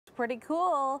pretty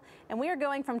cool. And we are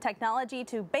going from technology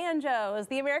to banjos.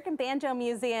 The American Banjo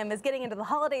Museum is getting into the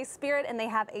holiday spirit, and they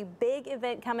have a big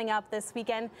event coming up this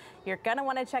weekend. You're going to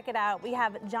want to check it out. We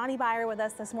have Johnny Baier with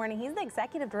us this morning. He's the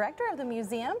executive director of the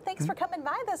museum. Thanks for coming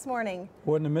by this morning.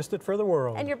 Wouldn't have missed it for the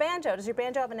world. And your banjo, does your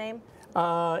banjo have a name?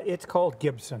 It's called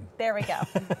Gibson. There we go.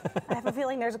 I have a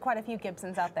feeling there's quite a few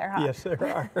Gibsons out there, huh? Yes, there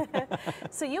are.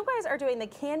 So you guys are doing the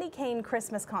Candy Cane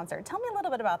Christmas concert. Tell me a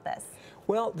little bit about this.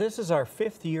 Well, this is our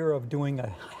 5th year of doing a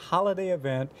holiday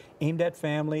event aimed at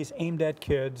families, aimed at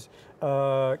kids,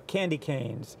 candy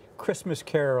canes, Christmas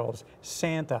carols,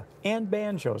 Santa, and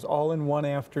banjos all in one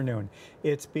afternoon.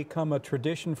 It's become a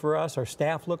tradition for us. Our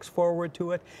staff looks forward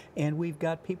to it, and we've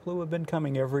got people who have been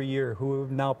coming every year who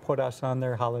have now put us on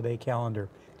their holiday calendar.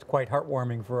 It's quite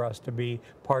heartwarming for us to be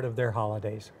part of their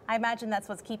holidays. I imagine that's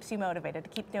what keeps you motivated to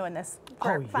keep doing this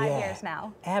for 5 years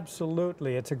now.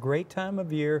 Absolutely. It's a great time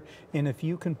of year, and if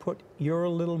you can put your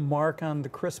little mark on the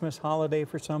Christmas holiday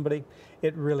for somebody,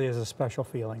 it really is a special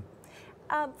feeling.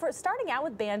 For starting out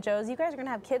with banjos, you guys are going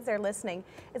to have kids there listening.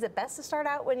 Is it best to start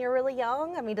out when you're really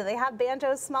young? I mean, do they have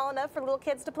banjos small enough for little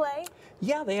kids to play?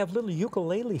 Yeah, they have little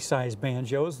ukulele-sized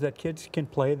banjos that kids can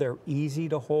play. They're easy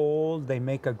to hold. They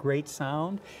make a great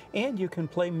sound, and you can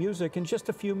play music in just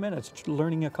a few minutes,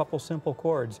 learning a couple simple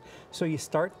chords. So you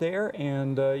start there,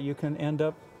 and you can end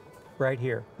up right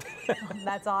here.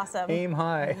 That's awesome. Aim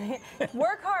high.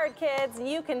 Work hard, kids.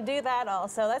 You can do that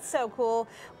also. That's so cool.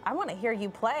 I want to hear you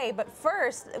play, but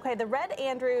first, okay, the Red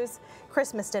Andrews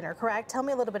Christmas dinner, correct? Tell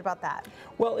me a little bit about that.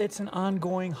 Well, it's an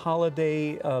ongoing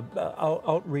holiday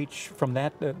outreach from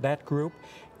that group.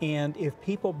 And if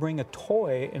people bring a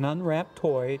toy, an unwrapped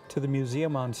toy, to the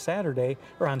museum on Saturday,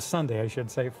 or on Sunday, I should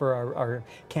say, for our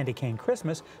Candy Cane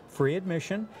Christmas, free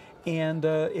admission, and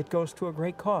it goes to a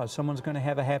great cause. Someone's going to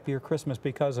have a happier Christmas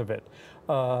because of it.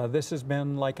 This has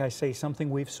been, like I say, something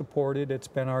we've supported. It's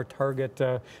been our target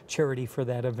charity for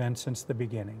that event since the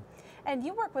beginning. And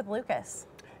you work with Lucas.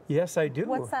 Yes, I do.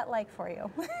 What's that like for you?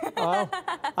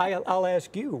 I'll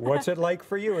ask you. What's it like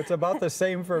for you? It's about the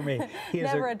same for me.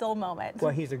 Never a dull moment.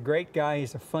 Well, he's a great guy.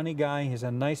 He's a funny guy. He's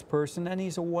a nice person, and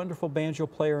he's a wonderful banjo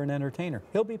player and entertainer.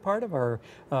 He'll be part of our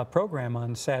program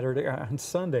on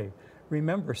Sunday.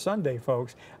 Remember, Sunday,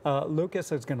 folks,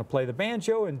 Lucas is going to play the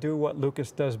banjo and do what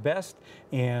Lucas does best,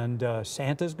 and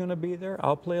Santa's going to be there.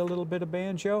 I'll play a little bit of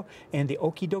banjo, and the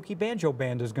Okie Dokie Banjo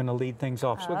Band is going to lead things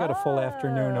off. So we've got a full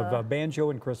afternoon of banjo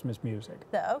and Christmas music.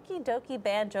 The Okie Dokie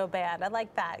Banjo Band. I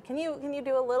like that. Can you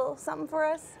do a little something for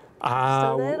us?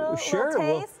 Sure. Little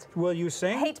taste? Will you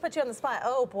sing? I hate to put you on the spot.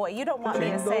 Oh boy, you don't want me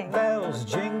to sing.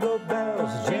 Jingle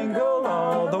bells, jingle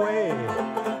all the way.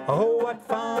 Oh, what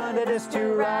fun it is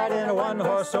to ride in a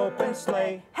one-horse open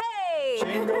sleigh. Hey!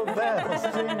 Jingle bells,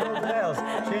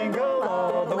 jingle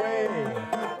all the way.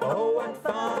 Oh, what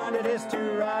fun it is to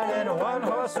ride in a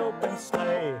one-horse open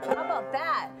sleigh. How about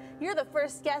that? You're the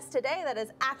first guest today that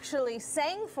has actually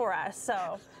sang for us,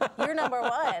 so you're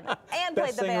 #1 and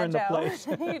played the banjo.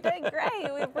 You did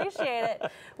great. We appreciate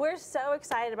it. We're so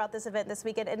excited about this event this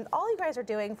weekend, and all you guys are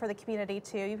doing for the community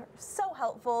too. You're so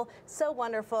helpful, so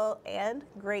wonderful, and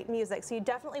great music. So you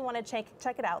definitely want to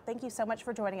check it out. Thank you so much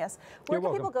for joining us. Where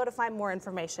can people go to find more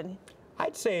information?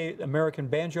 I'd say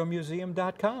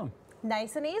AmericanBanjoMuseum.com.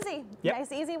 Nice and easy. Yep.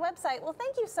 Nice, easy website. Well,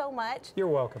 thank you so much. You're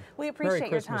welcome. We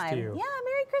appreciate your time. Merry Christmas to you. Yeah,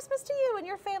 Merry Christmas to you and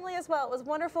your family as well. It was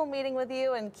wonderful meeting with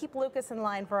you, and keep Lucas in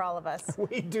line for all of us.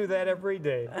 We do that every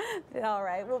day. All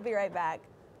right, we'll be right back.